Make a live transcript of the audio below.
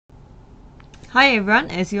Hi everyone,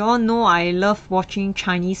 as you all know, I love watching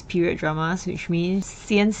Chinese period dramas, which means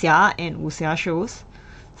仙侠 and 武侠 shows.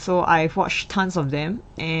 So I've watched tons of them,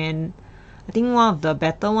 and I think one of the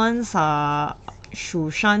better ones are 蜀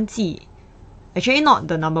山纪. Actually not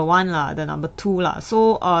the number one lah, the number two lah.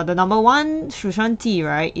 So the number one 蜀山纪,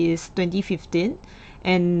 right, is 2015,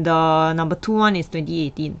 and the number two one is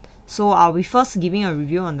 2018. So I'll be first giving a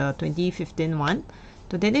review on the 2015 one.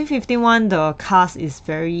 The 2015 one, the cast is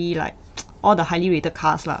very like all the highly rated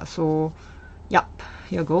cast lah. So yup,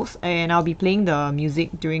 here goes. And I'll be playing the music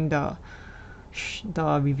during the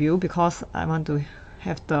review because I want to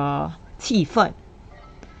have the 气氛.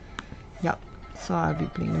 Yup, so I'll be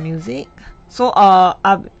playing the music. So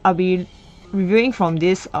I'll be reviewing from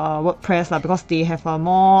this WordPress lah because they have a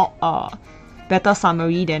more better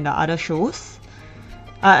summary than the other shows.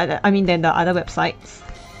 I mean than the other websites.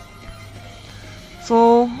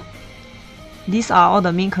 So these are all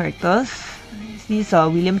the main characters. This is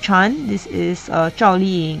William Chan. This is Zhao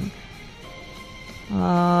Liying.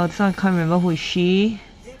 This one I can't remember who is she.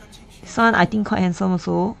 This one I think quite handsome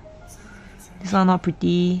also. This one not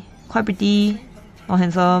pretty. Quite pretty. Not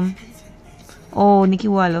handsome. Oh, Nicky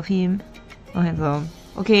Wu, I love him. Not handsome.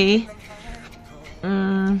 Okay.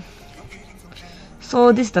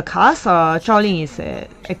 So this is the cast. Zhao Liying is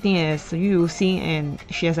acting as Yu Xing, and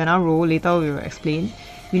she has another role. Later we will explain.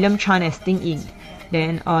 William Chan as Ding Ying.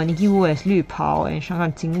 Then Nicky Wu as Lü Pao and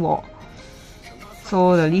Shang Jing Wo.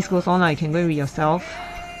 So the list goes on, you can go and read yourself.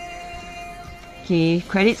 Okay,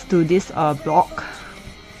 credits to this blog.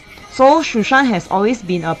 So Shushan has always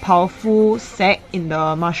been a powerful sect in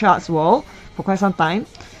the martial arts world for quite some time.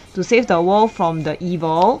 To save the world from the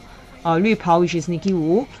evil, Lü Pao, which is Nicky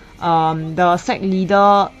Wu, the sect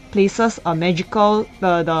leader places a magical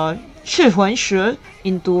the 赤魂石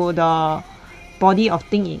into the body of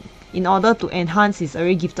Ding Ying in order to enhance his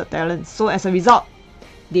already gifted talents. So as a result,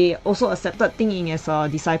 they also accepted Ding Ying as a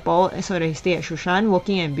disciple so that he stayed at Shushan,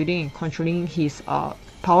 working and building and controlling his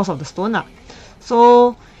powers of the stone.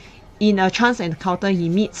 So in a chance encounter, he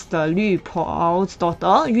meets the Lü Pao's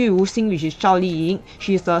daughter, Yu Wuxing, which is Zhao Liying.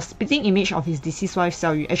 She is the spitting image of his deceased wife,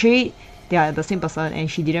 Xiao Yu. Actually, they are the same person and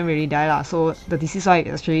she didn't really die lah. So the deceased wife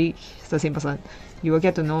is actually the same person. You will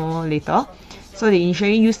get to know later. So they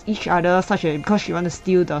initially use each other because she wants to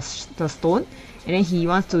steal the stone, and then he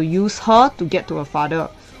wants to use her to get to her father.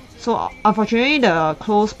 So unfortunately, the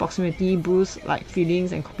close proximity boosts like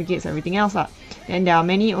feelings and complicates everything else lah. And there are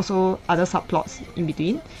many also other subplots in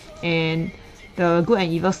between, and the good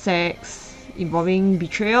and evil sects involving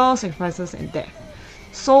betrayal, sacrifices, and death.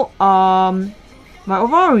 So my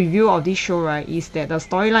overall review of this show, right, is that the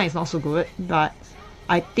storyline is not so good, but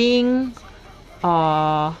I think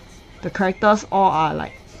the characters all are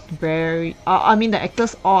like very I mean the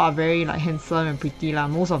actors all are very like handsome and pretty lah,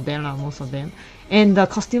 most of them, and the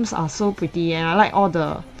costumes are so pretty, and I like all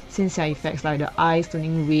the 仙侠 effects like the eyes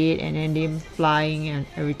turning red and then them flying and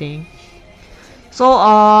everything. So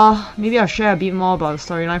maybe I'll share a bit more about the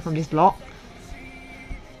storyline from this blog.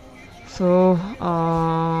 So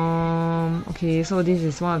okay, so this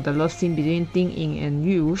is one of the love scene between Ding Ying and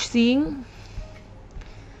Yu Wuxing.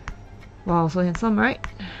 Wow, so handsome, right?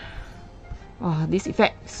 Wow, this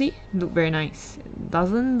effect, see, look very nice. It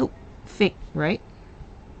doesn't look fake, right?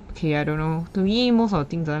 Okay, I don't know. To me, most of the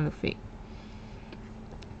things don't look fake.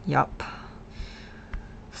 Yup.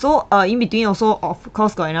 So in between also, of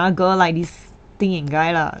course, got another girl like this Ding Ying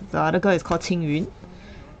guy lah. The other girl is called Qing Yun,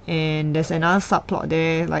 and there's another subplot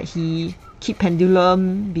there, like he keep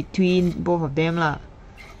pendulum between both of them lah.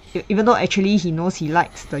 Even though actually he knows he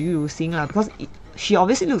likes the Yu Xing lah, because she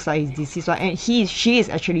obviously looks like his deceased wife, and she is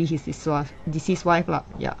actually his deceased wife lah.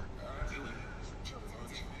 Yeah.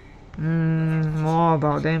 More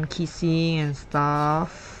about them kissing and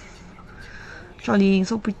stuff. Zhao Liying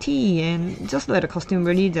so pretty, and just look at the costume,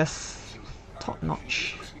 really just top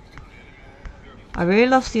notch. I really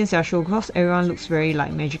love 仙侠 show because everyone looks very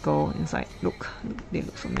like magical inside. Look, they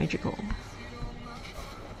look so magical.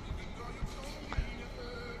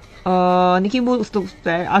 Nicky Wu looks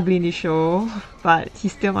very ugly in this show, but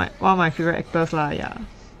he's still one of my favorite actors lah. Yeah,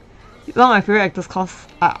 he's one of my favorite actors cause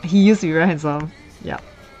he used to be very handsome. Yeah.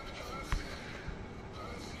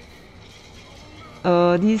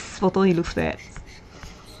 This photo he looks bad.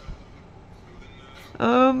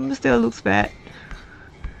 Still looks bad.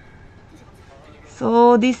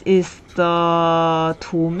 So this is the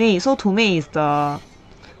Tu Mei. So Tu Mei is the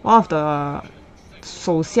one of the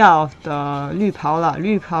手下 of the Lü Pao lah.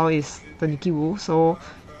 Lü Pao is the Nicky Wu. So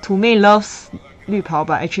Tu Mei loves Lü Pao,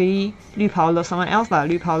 but actually Lü Pao loves someone else lah.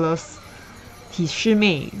 Lü Pao loves his 师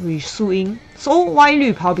妹 with Su Ying. So why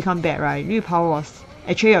Lü Pao become bad, right? Lü Pao was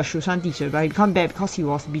actually a Shu-san teacher, but he became bad because he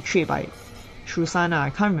was betrayed by Shu-san. I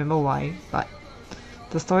can't remember why, but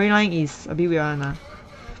the storyline is a bit weird one.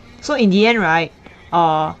 So in the end, right,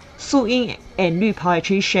 Su Ying and Lü Pao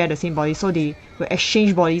actually share the same body, so they will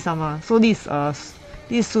exchange bodies somehow. So this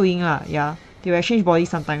is Su Ying lah, yeah. They will exchange bodies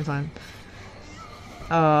sometimes one.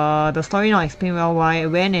 The story not explain well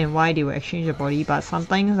when and why they will exchange the body, but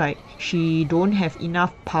sometimes like she don't have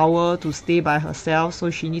enough power to stay by herself,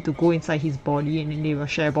 so she need to go inside his body and then they will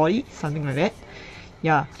share body, something like that.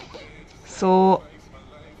 Yeah. So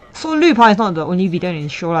Lü Pao is not the only villain in the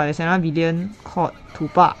show lah. There's another villain called Tu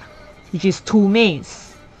Ba, which is Tu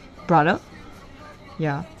Mei's brother.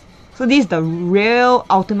 Yeah. So this is the real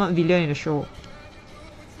ultimate villain in the show.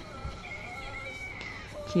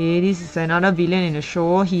 Okay, this is another villain in the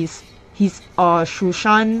show. He's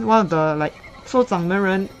Shu-san, one of the like, so 掌门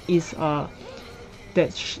人 is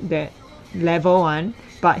that level one,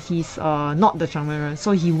 but he's not the 掌门人,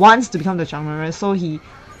 so he wants to become the 掌门人, so he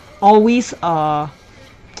always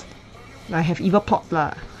like have evil plot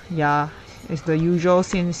lah. Yeah, it's the usual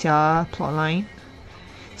仙侠 plotline.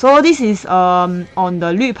 So this is on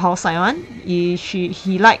the Lü Pao side one.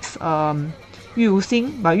 He likes Yu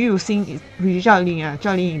Wuxing, but Yu Wuxing is really Zhao Ling.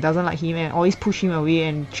 Zhao Ling doesn't like him and always push him away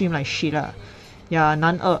and treat him like shit lah. Yeah,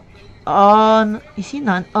 男二. Is he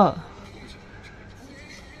男二?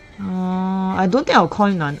 I don't think I'll call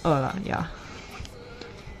him 男二 lah. Yeah.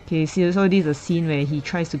 Okay, so this is a scene where he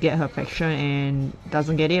tries to get her affection and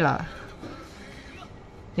doesn't get it lah.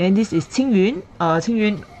 Then this is Qing Yun. Qing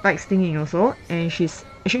Yun likes Ding Ying also, and she's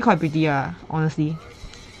actually quite pretty honestly.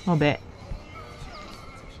 Not bad.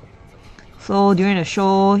 So during the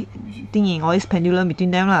show, Ding Ying always pendulum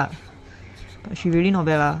between them lah. But she really not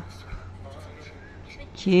bad lah.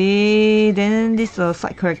 Okay, then this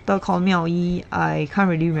side character called Miao Yi. I can't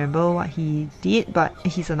really remember what he did, but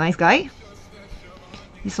he's a nice guy.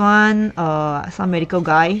 This one, some medical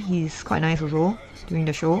guy. He's quite nice also during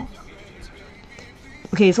the show.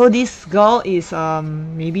 Okay, so this girl is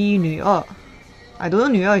maybe 女二. I don't know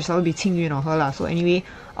女二 is supposed to be Qing Yun or her lah. So anyway,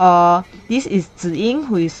 this is Zi Ying,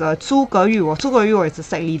 who is Zhu Geyu. Zhu Geyu is the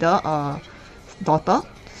sect leader daughter.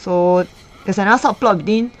 So there's another subplot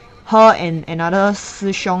between her and another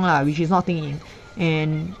师兄 lah, which is not Ding Ying,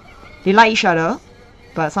 and they like each other,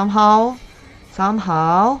 but somehow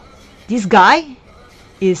this guy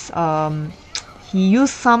is he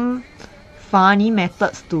used some funny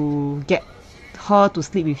methods to get her to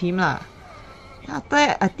sleep with him lah. After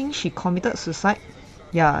that, I think she committed suicide.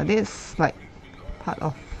 Yeah, that's like part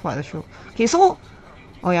of what the show. Okay, so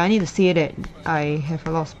oh yeah, I need to say that I have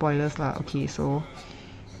a lot of spoilers lah. Okay, so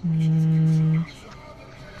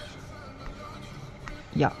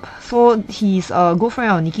yup. So he's a good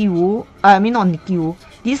friend of Nikki Wu. I mean not Nikki Wu.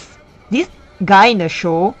 This guy in the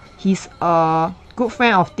show, he's a good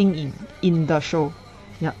friend of Ding Ying in the show.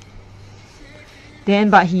 Yep. Then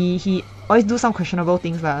but he always do some questionable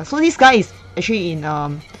things lah. So this guy is actually in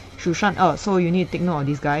Shu-san, so you need to take note of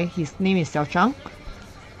this guy. His name is Xiao Chang.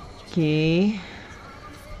 Okay.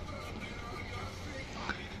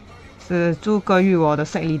 So 朱葛玉 or the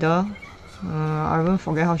sect leader. I won't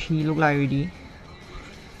forget how she looked like already.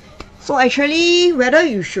 So actually, whether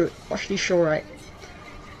you should watch this show, right?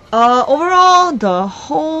 Overall, the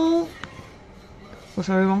whole... Oh,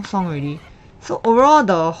 sorry, wrong song already. So overall,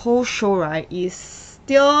 the whole show, right, is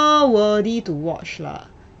still worthy to watch lah.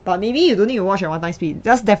 But maybe you don't need to watch at 1 time speed.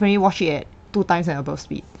 Just definitely watch it at 2 times and above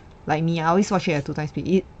speed. Like me, I always watch it at 2 times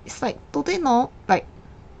speed. It's like totally no, like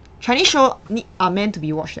Chinese shows are meant to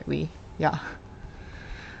be watched that way. Yeah.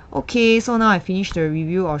 Okay, so now I finished the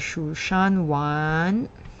review of Shu-san 1.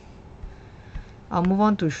 I'll move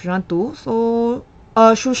on to Shu-san 2. So,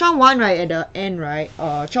 Shu-san 1, right, at the end, right,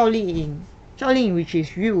 Zhao Ling, which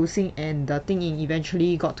is Yu Wuxing and the Ding Ying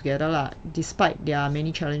eventually got together lah, despite their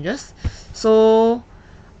many challenges. So,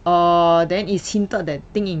 then it's hinted that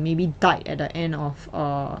Ding Ying maybe died at the end of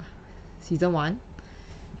season 1.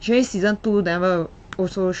 Actually, season 2 never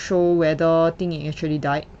also show whether Ding Ying actually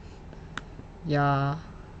died. Yeah.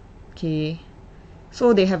 Okay.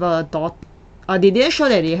 So they have a daughter. They didn't show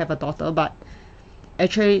that they have a daughter, but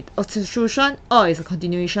actually, Shu-san is a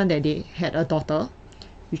continuation that they had a daughter,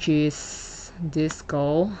 which is this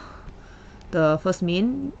girl, the first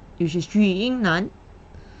main, which is Yu Ying-nan.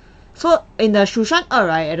 So in the Shu-san,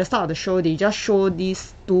 right, at the start of the show, they just show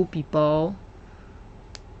these two people.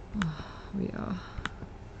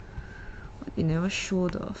 They never show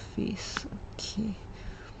the face. Okay.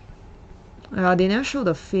 They never show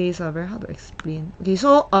the face. Very hard to explain. Okay,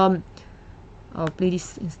 so I'll play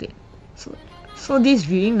this instead. So this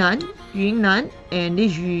Yu Ying-nan and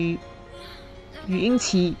this Yu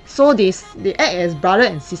Ying-qi. So they act as brother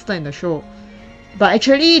and sister in the show. But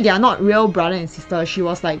actually they are not real brother and sister. She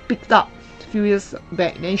was like picked up a few years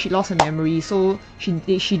back, then she lost her memory, so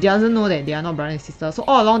she doesn't know that they are not brother and sister. So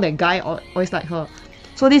all along that guy always like her.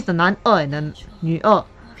 So this is the 男二 and the 女二.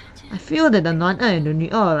 I feel that the 男二 and the 女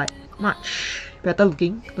二 are like much better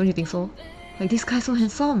looking, don't you think so? Like this guy so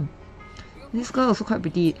handsome. This girl also quite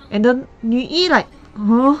pretty. And the 女一 like,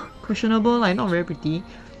 questionable, like not very pretty.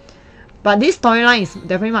 But this storyline is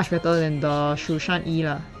definitely much better than the 蜀山一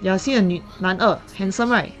lah. Yeah, see the 男二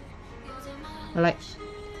handsome, right? Like,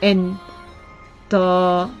 and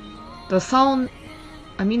the sound,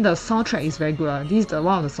 I mean the soundtrack is very good. This is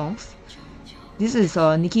one of the songs. This is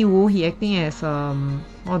Nicky Wu. He acting as one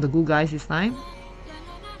of the good guys this time.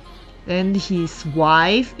 Then his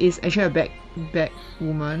wife is actually a bad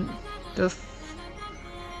woman.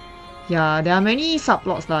 Yeah, there are many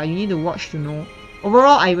subplots lah. You need to watch to know.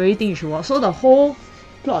 Overall, I really think you should watch. So the whole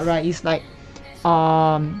plot, right, is like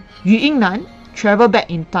Yu Yingnan travel back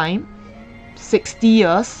in time 60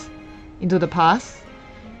 years into the past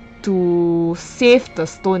to save the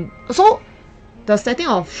stone. So the setting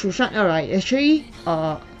of 蜀山二 right, actually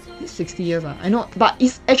 60 years I know, but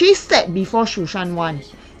it's actually set before 蜀山1.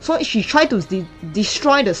 So she tried to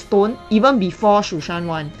destroy the stone even before 蜀山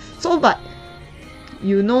1. So but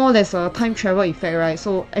you know there's a time travel effect, right?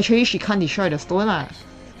 So actually she can't destroy the stone lah.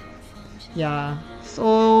 Yeah,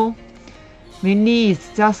 so mainly it's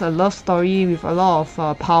just a love story with a lot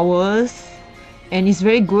of powers, and it's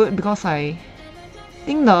very good because I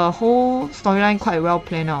think the whole storyline quite well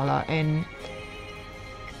planned out lah, and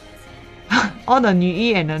all the 女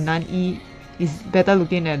一 and the 男一 is better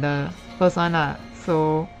looking than the first one lah.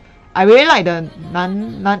 So I really like the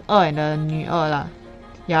男二 and the 女二 lah.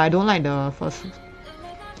 Yeah, I don't like the first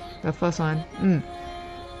one.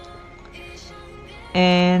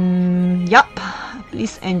 And yup,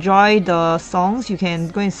 please enjoy the songs. You can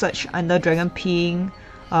go and search under Dragon Pink.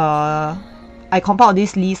 I compiled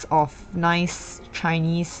this list of nice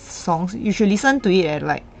Chinese songs. You should listen to it at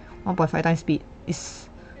like 1.5 times speed. It's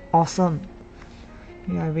awesome.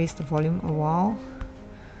 Maybe I raised the volume a while.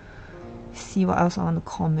 See what else I want to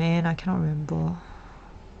comment. I cannot remember.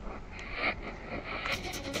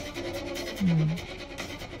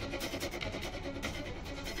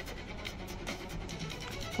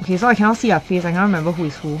 Okay, so I cannot see her face. I cannot remember who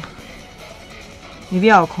is who. Maybe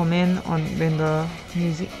I'll comment on when the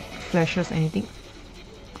music flashes anything.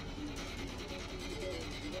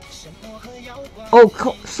 Oh,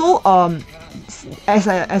 so as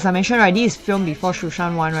I mentioned, right, this is filmed before 蜀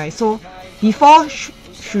山1, right? So before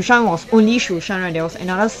蜀山 was only 蜀山, right? There was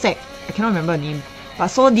another sect. I cannot remember the name. But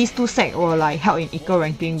so these two sects were like held in equal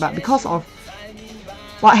ranking. But because of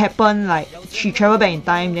what happened, like she traveled back in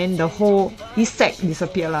time, then this sect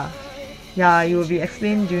disappeared lah. Yeah, it will be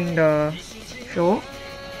explained during the show.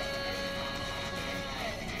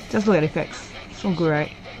 Just look at the effects. So good,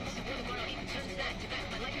 right?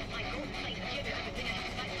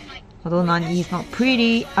 Although Nan-yi is not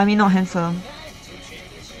pretty, I mean not handsome.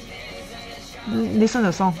 Listen to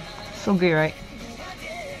the song. So great, right?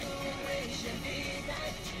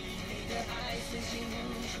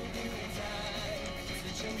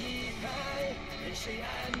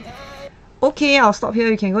 Okay, I'll stop here.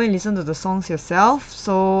 You can go and listen to the songs yourself.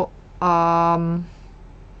 So, don't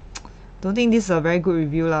think this is a very good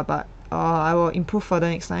review lah, but I will improve further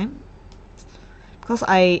next time. Because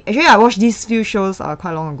I watched these few shows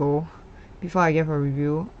quite long ago before I gave a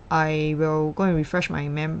review. I will go and refresh my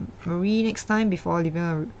memory next time before leaving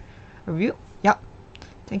a review. Yup.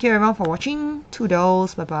 Thank you everyone for watching.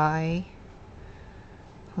 Toodles. Bye bye.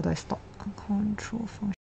 How do I stop? Control function.